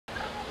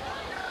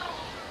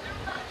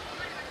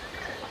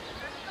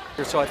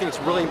So I think it's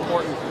really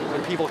important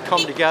when people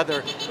come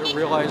together to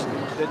realize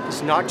that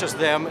it's not just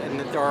them and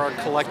that there are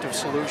collective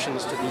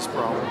solutions to these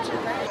problems.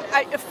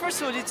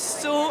 First of all, it's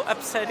so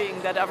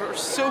upsetting that over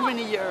so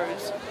many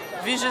years,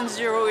 Vision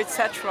Zero,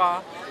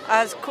 etc.,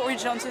 as Corey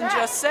Johnson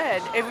just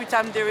said, every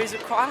time there is a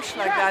crash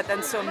like that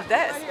and some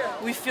death,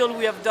 we feel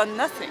we have done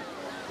nothing.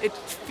 It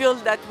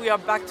feels that we are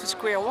back to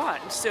square one.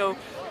 So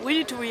we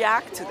need to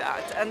react to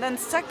that. And then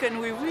second,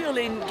 we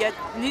really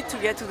need to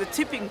get to the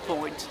tipping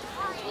point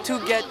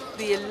to get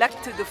the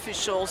elected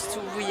officials to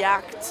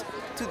react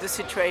to the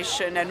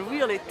situation and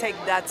really take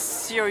that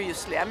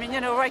seriously. I mean,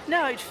 right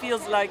now it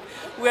feels like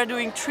we are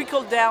doing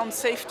trickle-down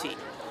safety.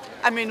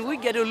 I mean, we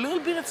get a little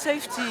bit of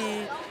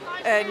safety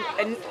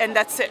and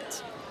that's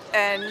it.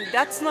 And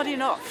that's not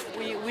enough.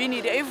 We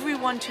need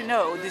everyone to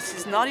know this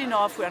is not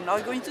enough. We are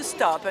not going to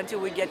stop until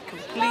we get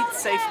complete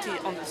safety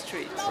on the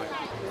streets.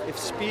 If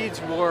speeds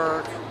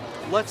were,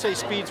 let's say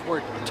speeds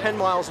were 10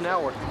 miles an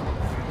hour,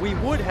 we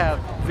would have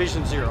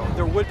Vision Zero.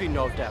 There would be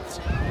no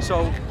deaths.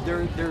 So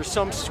there's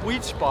some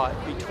sweet spot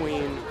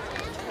between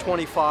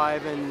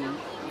 25 and,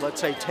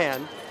 let's say,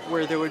 10,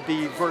 where there would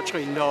be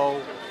virtually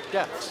no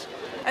deaths.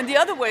 And the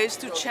other way is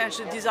to change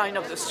the design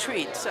of the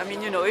streets. I mean,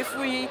 if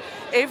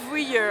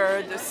every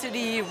year the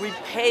city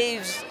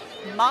repaves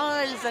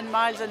miles and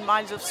miles and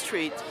miles of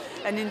street,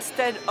 and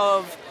instead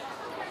of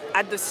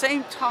at the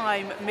same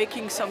time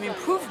making some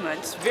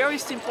improvements, very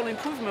simple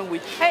improvement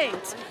with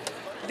paint,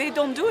 they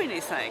don't do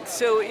anything.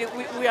 So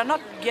we are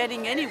not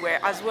getting anywhere,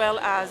 as well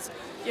as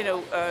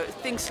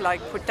things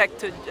like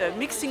protected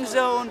mixing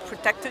zone,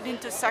 protected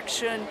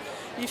intersection.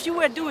 If you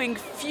were doing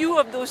few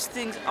of those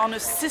things on a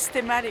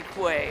systematic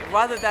way,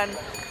 rather than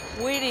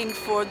waiting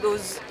for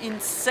those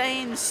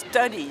insane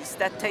studies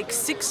that take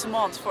 6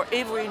 months for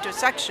every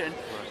intersection,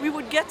 we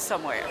would get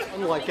somewhere.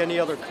 Unlike any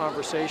other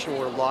conversation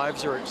where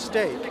lives are at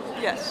stake,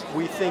 yes,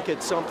 we think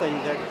it's something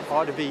that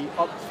ought to be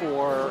up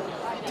for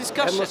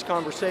discussion. Endless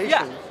conversation.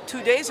 Yeah,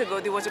 2 days ago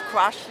there was a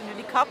crash in a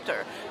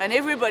helicopter and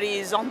everybody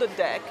is on the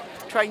deck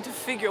trying to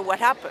figure what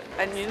happened.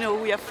 And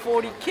we have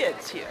 40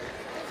 kids here.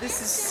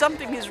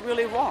 Something is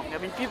really wrong. I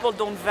mean, people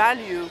don't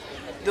value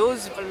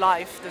those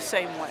life the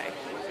same way.